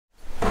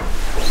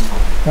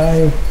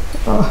Hi.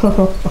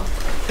 Oh,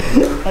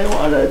 I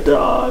want a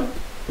dog.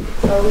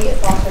 So we get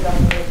foster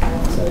dogs every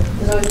time, so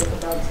there's always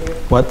different dogs here.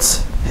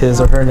 What's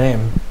his or her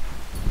name?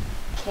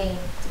 Kane,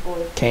 it's a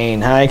boy. Kane.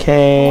 Hi,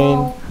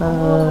 Kane.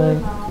 Hello.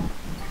 Hi.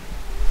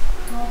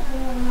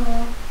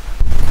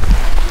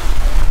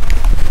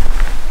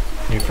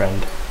 New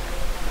friend.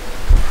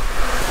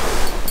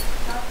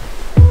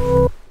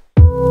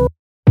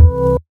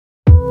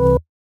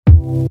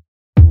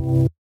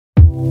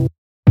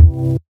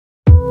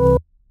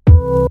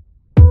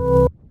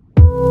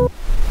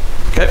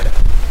 Okay.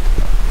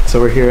 So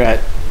we're here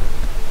at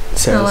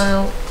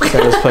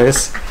Sarah's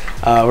place.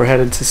 We're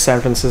headed to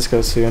San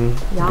Francisco soon.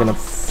 Yes. We're gonna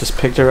just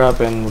pick her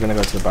up and we're gonna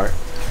go to the bar.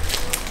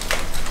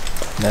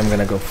 And then I'm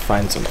gonna go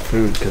find some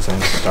food because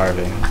I'm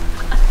starving.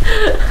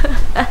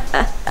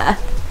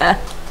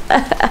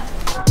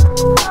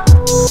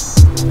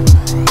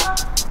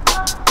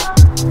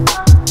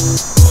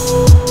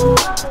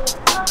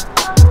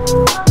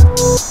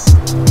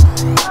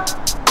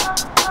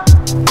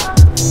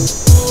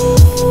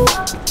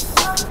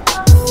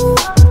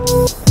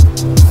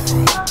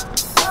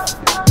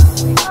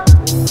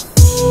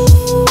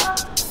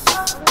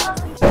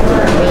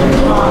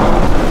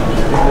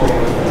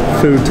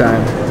 Food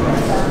time.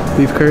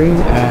 Beef curry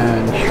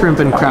and shrimp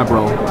and crab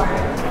roll.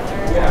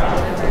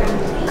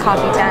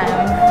 Coffee time.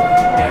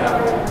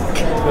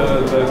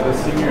 The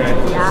senior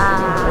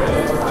Yeah.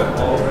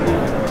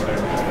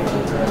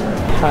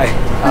 Hi.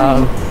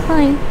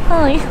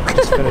 Hi.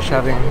 Just finished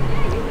having.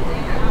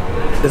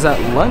 Is that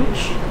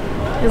lunch?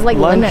 It's like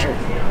Lunch?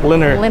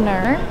 Lunner.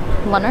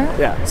 Lunner.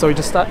 Yeah. So we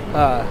just thought.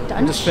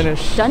 We just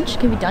finished. Dunch?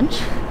 Can be dunch?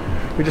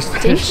 We just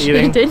finished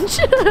eating. Dinch.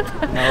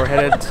 Now we're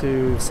headed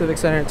to Civic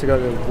Center to go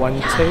to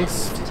One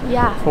Taste.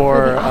 Yeah.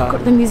 For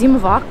the Museum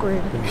of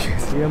Awkward. the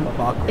Museum of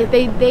Awkward.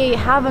 They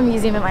have a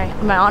museum in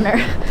my honor.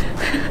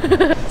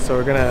 So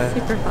we're gonna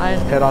Super fun.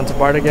 head on to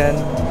BART again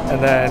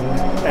and then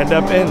end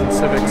up in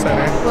Civic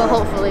Center. Well,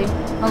 hopefully,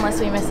 unless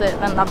we miss it,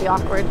 then that'll be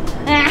awkward.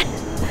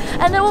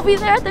 And then we'll be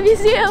there at the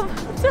museum.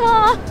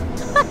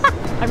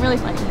 I'm really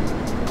funny.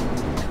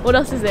 What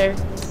else is there?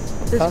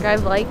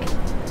 Subscribe, like,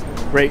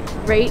 Rate,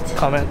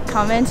 comment,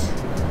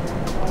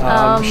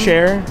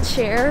 share,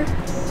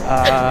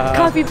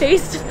 copy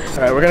paste. All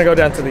right, we're gonna go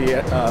down to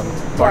the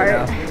bar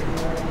now.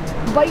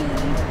 Bye.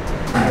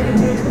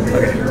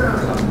 Okay.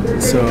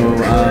 So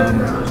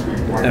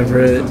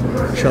Everett,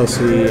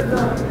 Chelsea,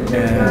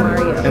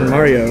 and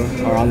Mario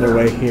are on their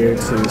way here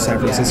to San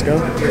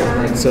Francisco.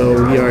 So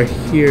we are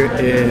here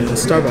in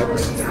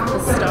Starbucks.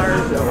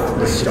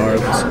 The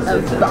Starbucks.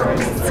 Of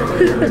bucks.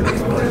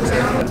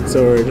 So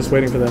we're just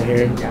waiting for them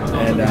here,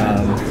 and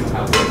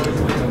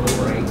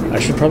I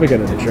should probably get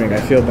a drink. I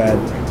feel bad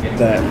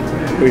that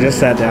we just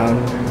sat down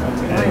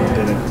and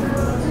didn't.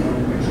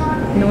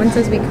 No one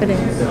says we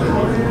couldn't.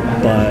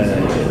 But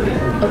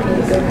Okay,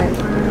 go ahead.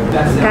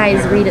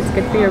 Guys, read. It's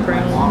good for your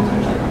brain.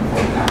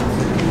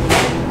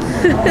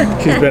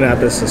 she's been at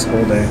this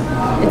whole day.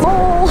 It's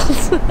old.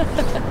 Is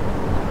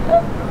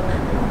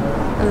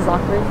this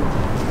awkward?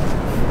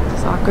 Is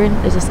this awkward?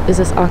 Is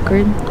this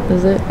awkward?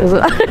 Is it?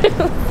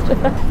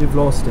 You've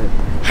lost it.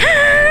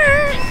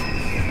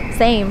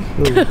 Same.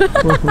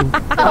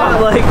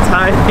 I'm like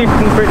timing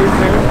pretty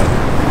soon.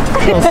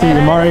 Chelsea,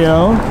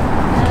 Mario,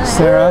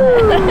 Sarah,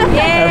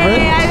 Yay!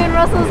 Everett. I'm in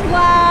Russell's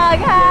vlog.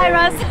 Hi,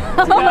 Russell.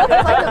 It's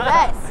like the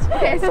best.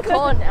 Okay, it's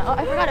cold now.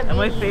 I forgot to Am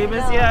I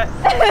famous yet?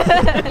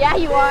 Yeah,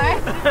 you are.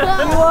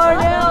 You are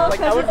now.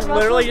 Like I would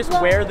literally just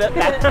wear that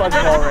fun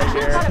ball right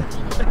here.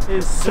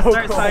 It's so cold.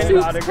 Start signing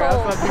autographs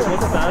on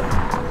people's stuff.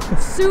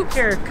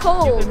 Super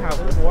cold. You can have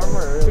it warm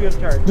or free of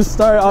charge. Just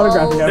start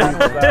autographing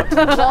everything.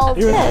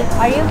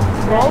 Are you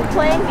role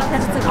playing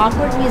because it's an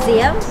awkward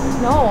museum?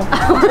 No.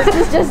 This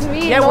is just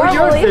me. Yeah, we're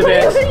your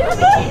exhibit.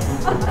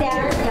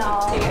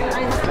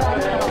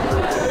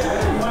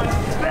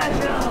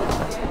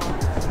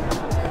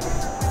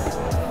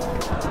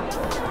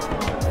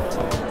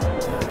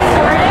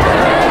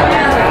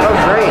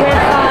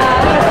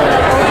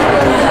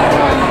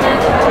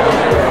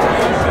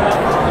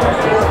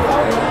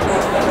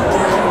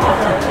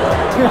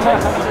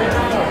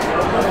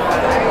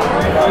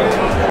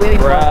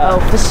 Oh,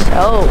 for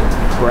show.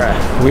 Bruh.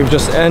 We've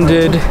just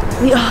ended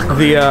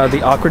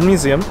the awkward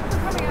museum.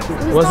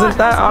 Wasn't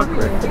that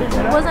awkward?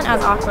 It wasn't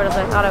as awkward as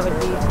I thought it would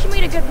be. She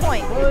made a good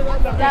point.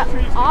 That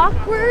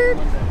awkward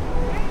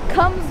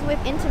comes with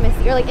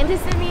intimacy, or like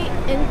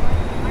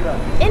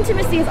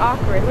intimacy is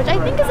awkward, which I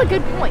think is a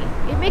good point.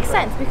 It makes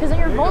sense because then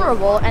you're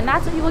vulnerable, and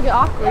that's when people get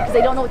awkward because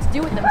they don't know what to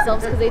do with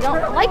themselves because they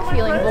don't like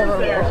feeling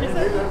vulnerable.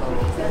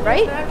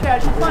 Right?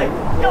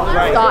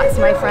 Thoughts,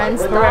 my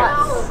friends.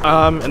 Thoughts.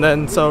 And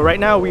then so right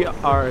now we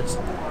are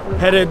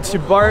headed to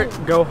BART,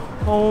 go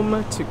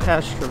home to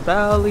Castro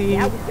Valley.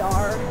 Yeah, we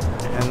are.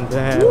 And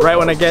then right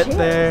when I get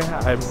there,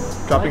 I'm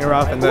dropping her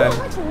off and then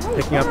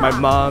picking up my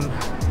mom.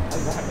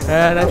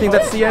 And I think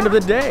that's the end of the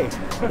day.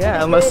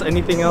 Yeah, unless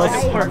anything else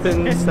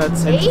happens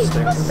that's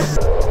interesting.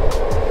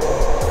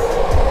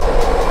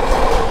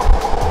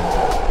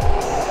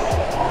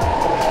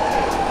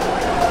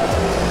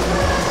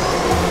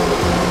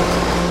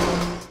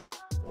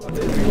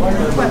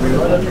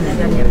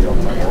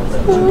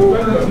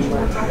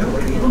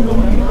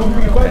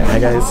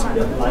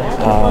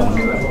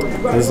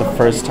 this is the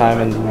first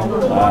time in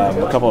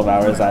a couple of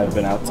hours I've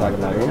been outside of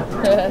my room.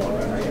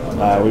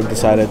 We've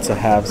decided to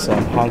have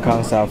some Hong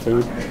Kong style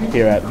food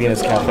here at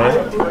Venus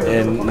Cafe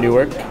in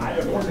Newark.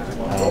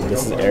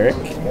 This is Eric,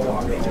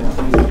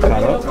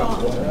 Kano,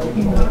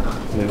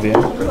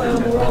 Vivian,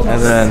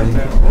 and then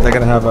they're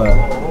gonna have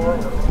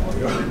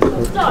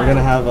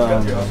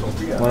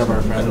one of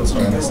our friends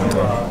join us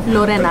later.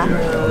 Lorena.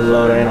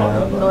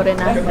 Lorena.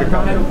 They're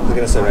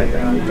gonna sit right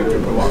there.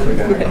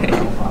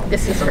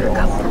 This is her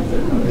cup.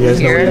 You guys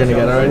know what you're gonna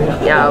get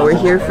already? Yeah, we're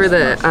here for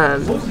the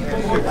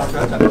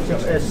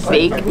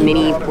baked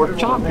mini pork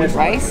chop with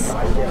rice.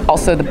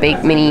 Also the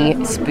baked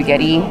mini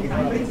spaghetti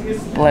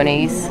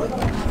bolognese.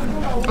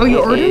 Oh, you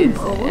ordered?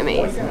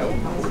 Amazing.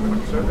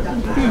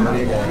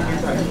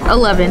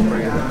 11.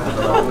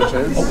 Which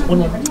is?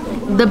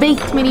 The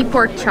baked mini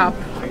pork chop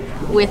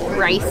with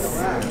rice.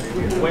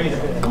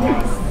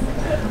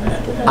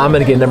 I'm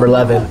gonna get number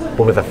 11,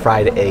 but with a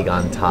fried egg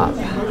on top.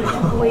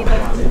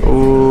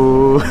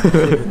 Ooh.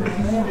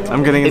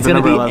 I'm getting It's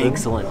into gonna number be 11.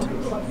 excellent.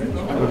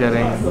 I'm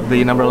getting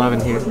the number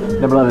 11 here,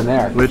 Number 11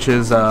 there. which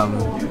is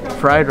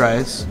fried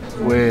rice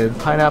with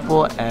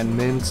pineapple and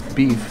minced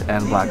beef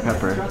and black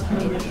pepper.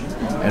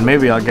 And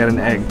maybe I'll get an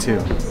egg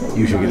too.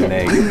 You should get an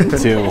egg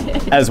too.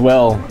 As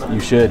well, you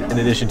should, in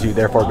addition to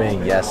therefore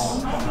being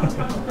yes.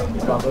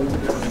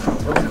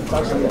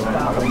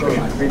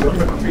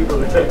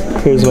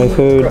 Here's my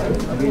food.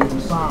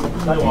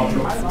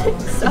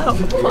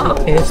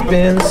 It's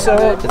been a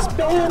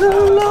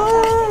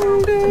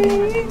long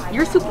day.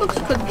 Your soup looks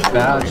good.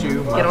 Without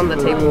you. Get on the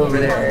table over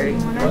there.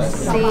 Let's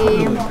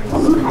see.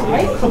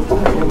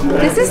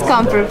 This is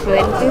comfort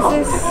food.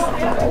 This is.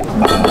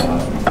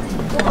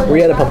 Were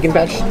you at a pumpkin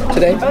patch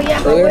today? Oh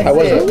yeah. Earlier? How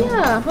was it?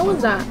 Yeah. How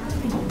was that?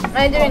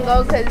 I didn't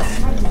go because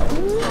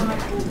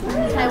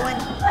I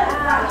went.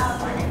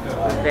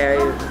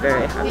 Very,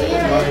 very happy.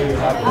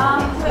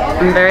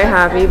 I'm very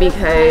happy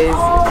because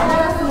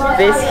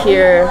this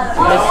here,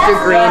 Mr.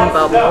 Green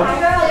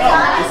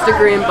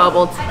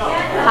Bubble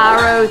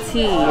taro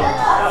tea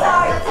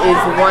is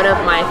one of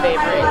my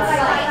favorites.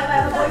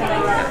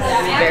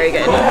 Very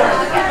good.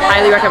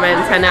 Highly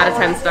recommend. 10 out of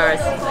 10 stars.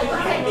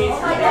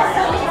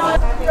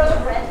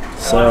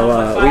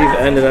 So we've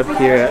ended up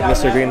here at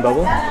Mr. Green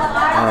Bubble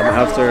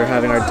after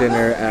having our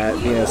dinner at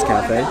Venus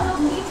Cafe.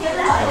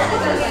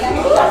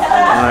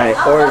 I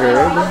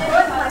ordered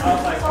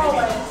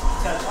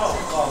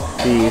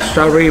the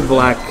strawberry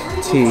black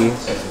tea,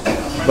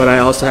 but I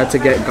also had to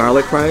get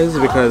garlic fries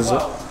because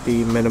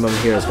the minimum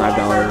here is $5.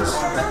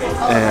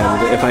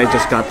 And if I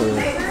just got the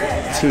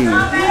tea,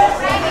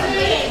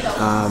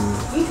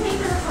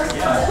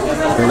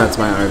 and that's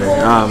my order,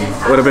 it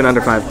would have been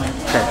under $5.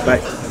 Okay,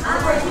 bye.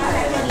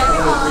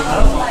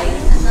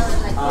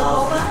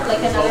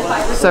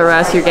 So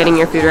Russ, you're getting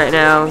your food right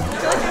now,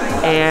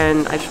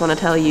 and I just want to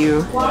tell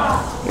you,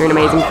 you're an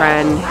amazing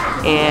friend,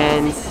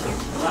 and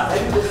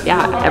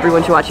yeah,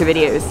 everyone should watch your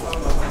videos.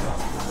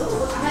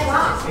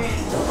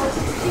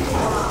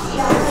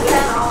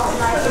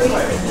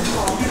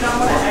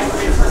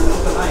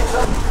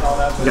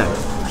 Okay,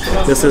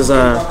 this is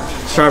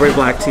strawberry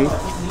black tea.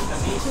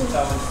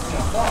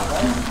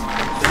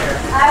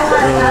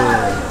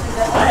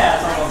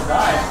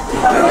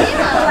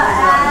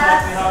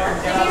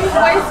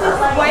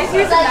 Why is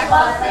yours back?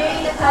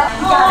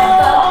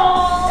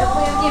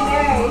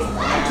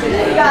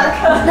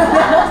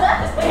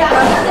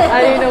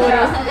 I didn't know what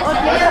else.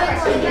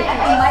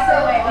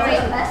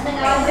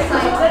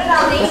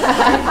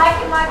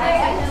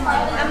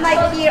 I'm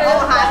like here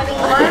all happy.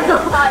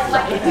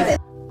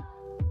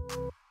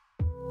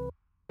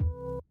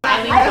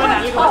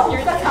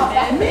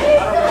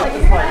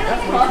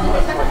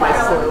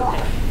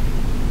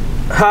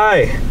 Hi.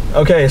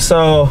 Okay,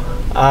 so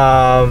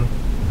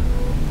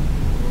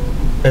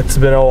it's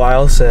been a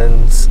while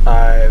since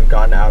I've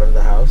gotten out of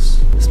the house.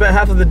 Spent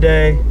half of the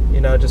day,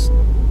 you know, just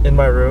in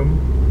my room.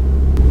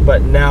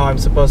 But now I'm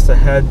supposed to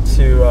head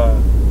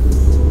to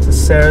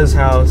Sarah's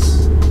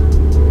house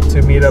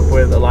to meet up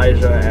with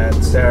Elijah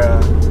and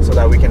Sarah so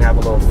that we can have a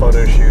little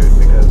photo shoot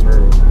because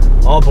we're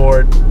all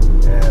bored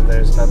and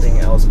there's nothing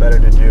else better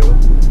to do.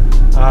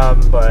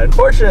 But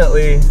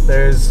unfortunately,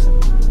 there's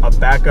a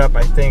backup,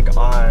 I think,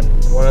 on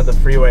one of the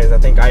freeways, I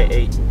think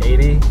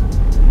I-80.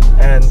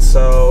 And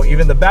so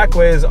even the back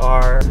ways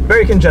are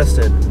very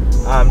congested.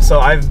 So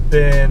I've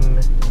been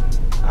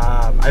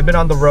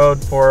on the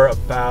road for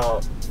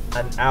about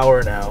an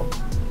hour now.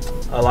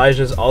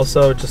 Elijah's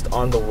also just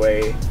on the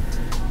way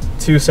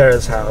to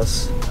Sarah's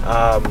house.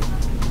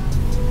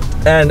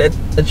 And it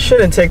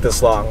shouldn't take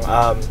this long.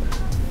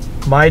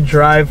 My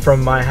drive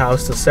from my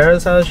house to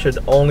Sarah's house should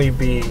only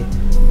be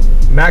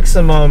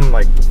maximum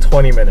like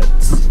 20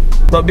 minutes.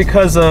 But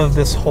because of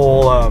this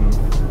whole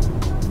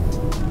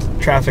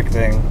traffic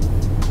thing,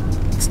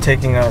 it's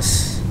taking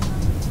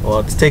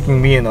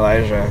me and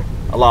Elijah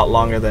a lot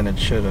longer than it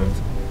should have.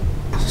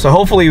 So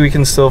hopefully we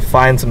can still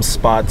find some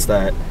spots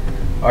that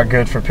are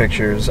good for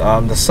pictures.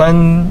 The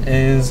sun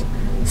is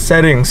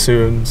setting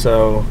soon,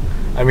 so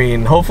I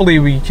mean, hopefully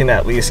we can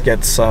at least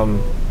get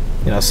some,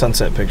 you know,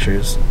 sunset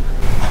pictures.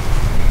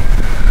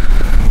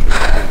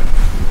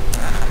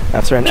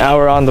 After an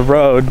hour on the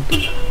road,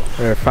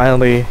 we're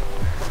finally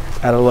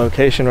at a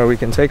location where we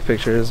can take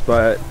pictures,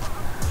 but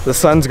the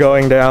sun's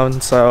going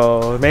down,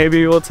 so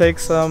maybe we'll take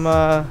some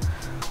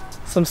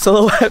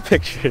silhouette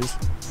pictures.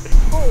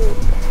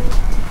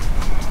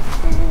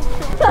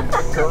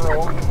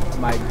 Girl,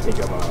 might take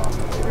a off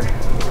later.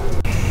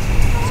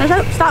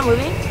 Stop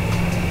moving.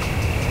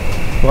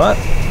 What?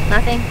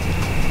 Nothing.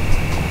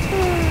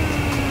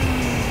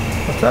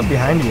 What's up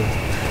behind you?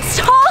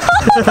 Stop!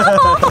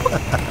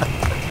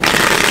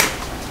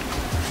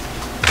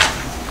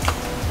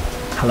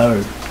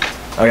 Hello.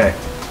 Okay,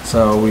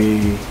 so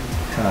we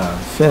have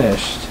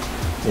finished.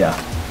 Yeah.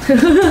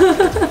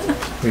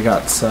 We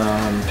got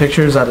some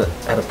pictures at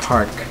a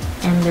park.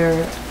 And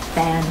they're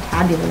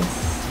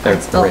fantabulous. They're I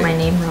spelled great. my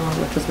name wrong,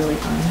 which was really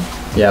fun.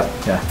 Yep.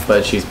 Yeah.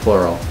 But she's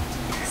plural.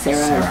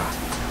 Sarah.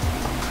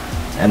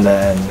 And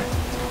then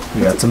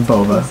we got some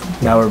boba.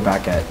 Now we're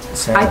back at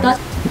Sarah. I thought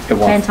It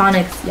won't.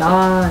 Pantonics,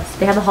 yes.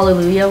 They have the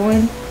Hallelujah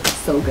one.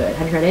 So good.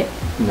 Have you heard it?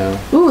 No.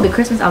 Ooh, the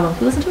Christmas album.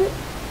 Can you listen to it?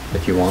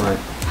 If you want.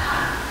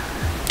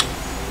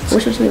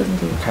 What should we listen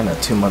to? Kind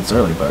of 2 months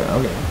early, but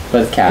okay.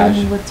 But it's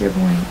cash. What's your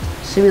point?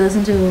 Should we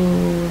listen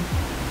to...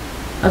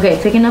 Okay,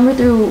 pick a number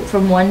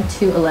from 1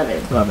 to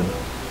 11. 11.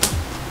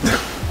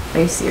 Are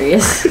you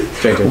serious?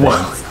 Stranger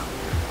Wow.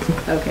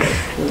 Things. Okay.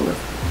 We'll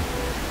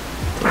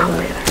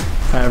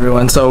Hi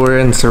everyone, so we're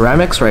in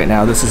ceramics right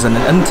now. This is an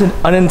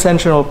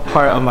unintentional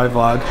part of my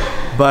vlog,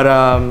 but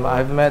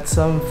I've met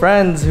some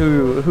friends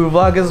who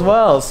vlog as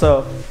well.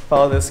 So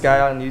follow this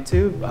guy on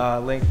YouTube.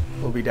 Link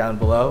will be down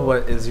below.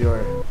 What is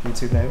your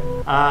YouTube name?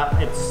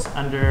 It's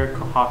under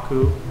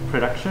Kohaku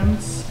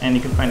Productions, and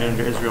you can find it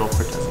under Israel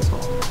Cortez as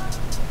well.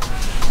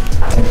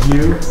 And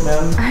you,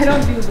 ma'am? I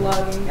don't do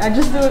vlogging. I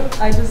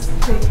just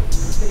take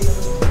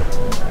videos.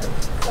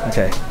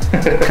 Okay,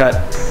 cut.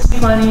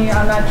 Money,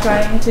 I'm not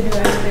trying to do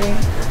anything.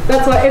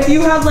 That's why if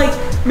you have like,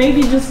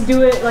 maybe just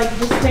do it, like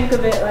just think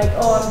of it like,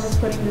 oh, I'm just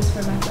putting this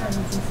for my friends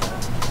and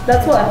stuff.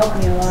 That's what helped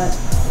me a lot.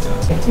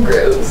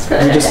 Gross.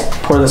 You just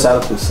pour this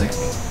out of the sink.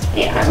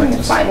 Yeah,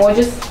 it's fine. We'll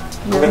just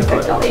gonna put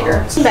it that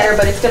later. It's better,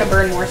 but it's gonna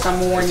burn more, so I'm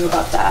gonna warn you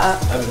about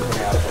that. I've been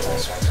putting out for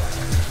this one.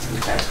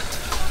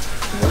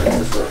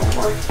 Just a little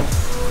more.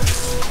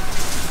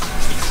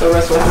 So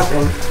Russ, what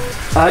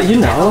happened? You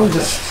know,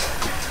 just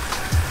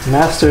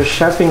master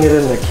chefing it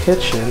in the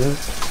kitchen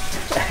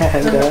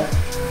and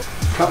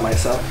cut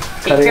myself.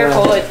 Be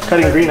careful, it's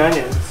cutting green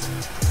onions.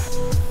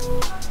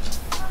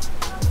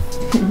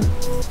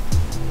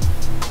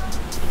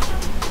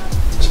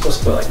 You're supposed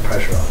to put like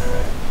pressure on it,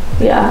 right?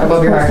 Yeah.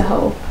 Above your supposed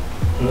heart.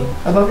 to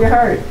help. Above your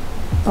heart.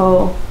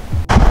 Oh.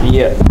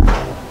 Yeah.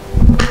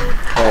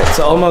 Alright,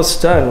 so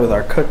almost done with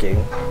our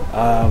cooking.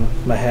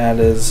 My hand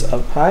is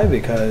up high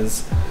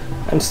because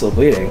I'm still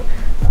bleeding.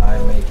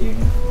 I'm making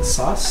the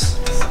sauce.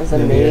 This is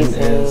Vivian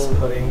amazing. is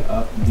putting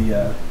up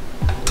the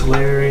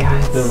layering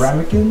the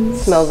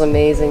ramekins. Smells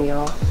amazing,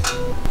 y'all.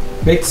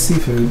 Baked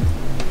seafood.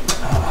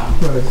 I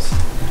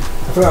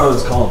forgot what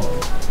it's called.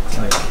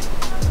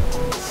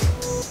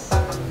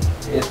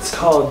 It's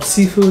called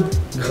seafood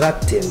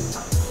gratin.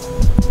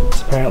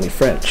 It's apparently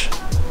French.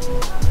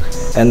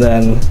 And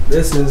then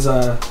this is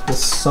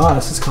this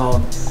sauce is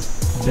called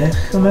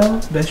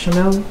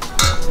bechamel.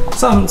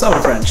 Some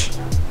French.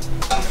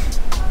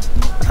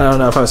 I don't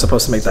know if I was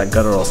supposed to make that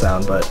guttural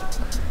sound, but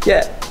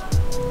yeah,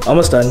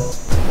 almost done.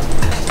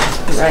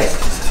 Right.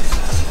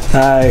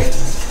 Hi.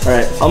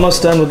 Alright,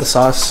 almost done with the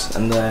sauce,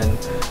 and then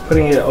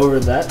putting it over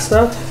that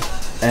stuff,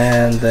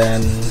 and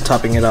then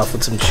topping it off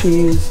with some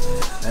cheese,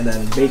 and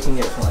then baking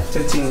it for like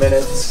 15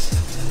 minutes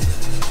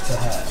to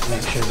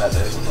make sure that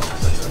there's a little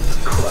bit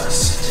of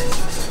crust.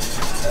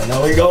 And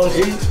now we're going to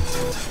eat.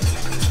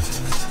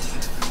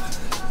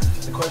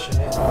 The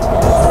question is...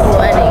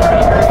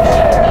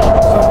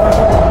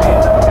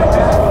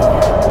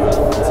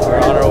 We're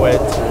on our way to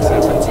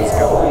San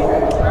Francisco.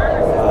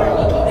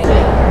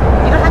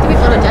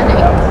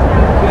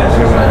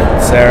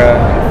 Sarah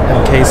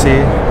and Casey.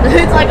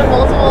 It's like a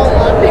multiple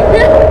long thing.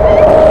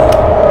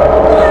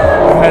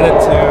 We're headed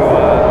to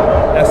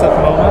SF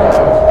MoMA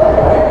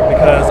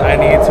because I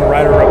need to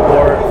write a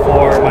report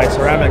for my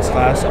ceramics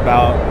class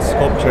about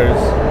sculptures.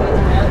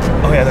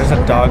 Oh yeah, there's a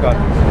dog that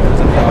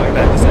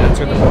just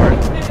answered the door.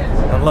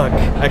 And look,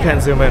 I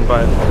can't zoom in,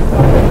 but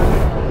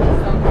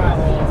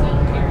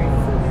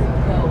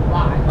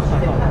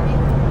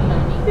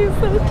He's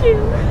so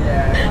cute.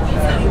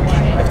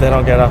 if they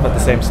don't get off at the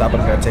same stop, I'm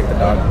gonna take the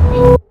dog.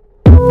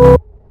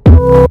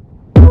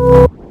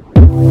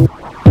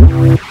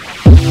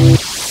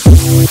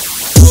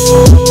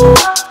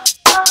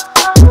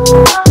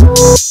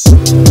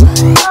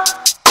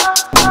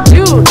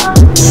 Dude,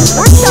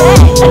 we're set.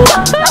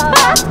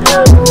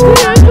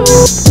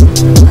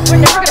 We're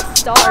never gonna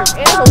starve.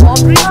 And the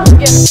Walgreens will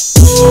get.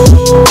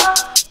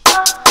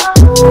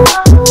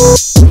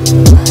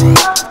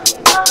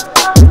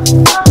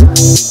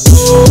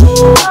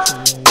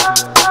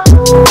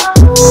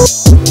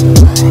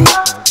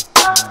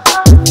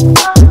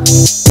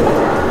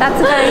 That's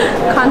a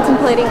guy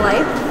contemplating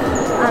life.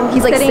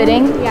 He's like like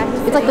sitting? Yeah,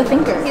 he's It's like the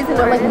thinker. He's an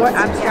They're like more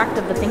artist. abstract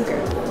of the thinker.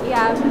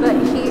 Yeah, but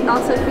he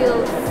also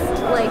feels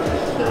like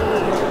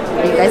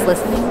Are you guys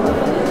listening?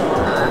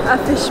 a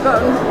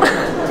fishbone.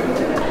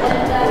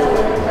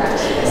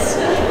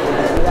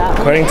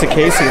 According to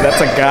Casey,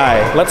 that's a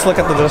guy. Let's look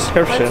at the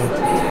description.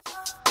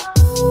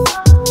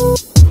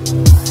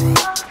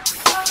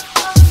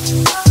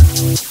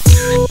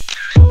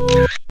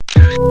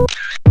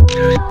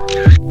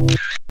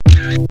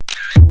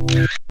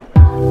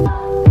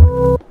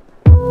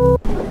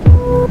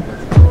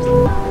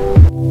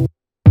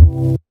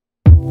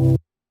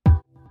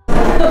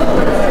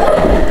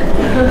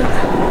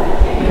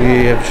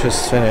 We have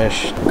just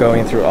finished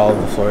going through all of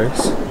the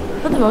floors.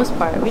 For the most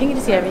part, we didn't get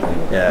to see everything.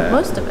 Yeah.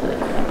 Most of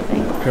it, I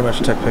think. Pretty much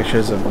took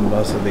pictures of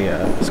most of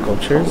the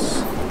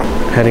sculptures.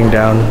 Heading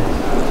down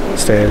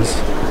stairs,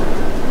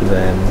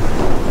 then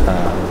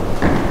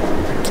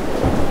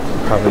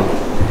probably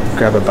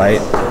grab a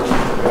bite,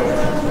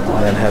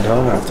 and then head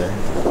home after.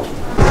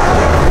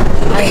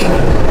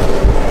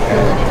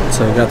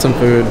 So we got some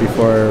food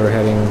before we're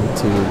heading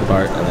to the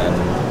BART, and then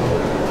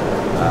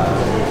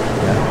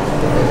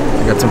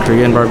yeah, we got some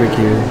Korean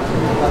barbecue.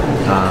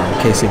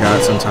 Casey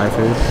got some Thai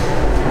food.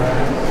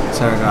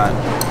 Sarah got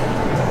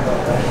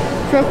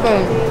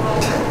Chicken.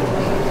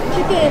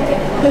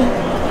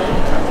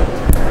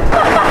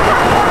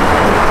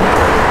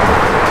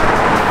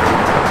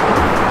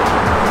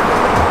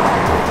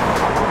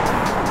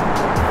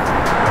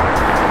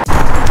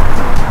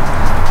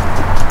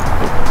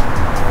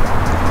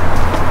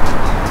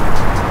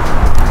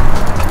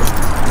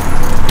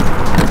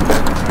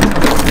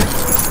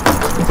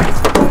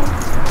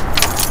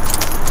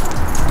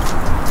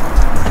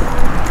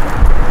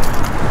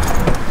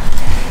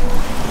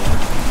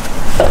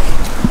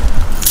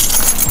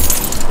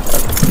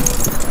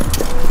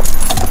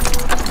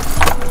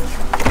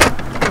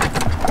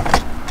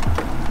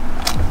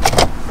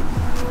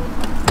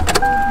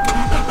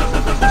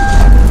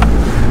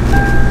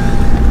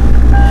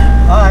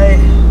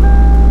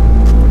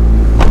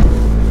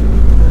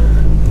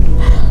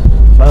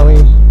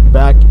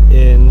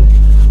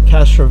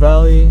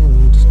 Valley, and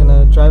I'm just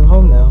gonna drive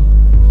home now.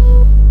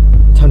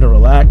 Time to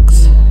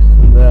relax,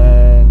 and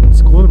then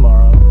school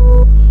tomorrow.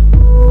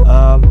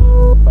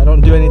 If I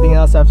don't do anything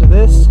else after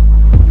this,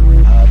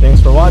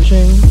 thanks for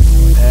watching,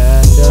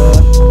 and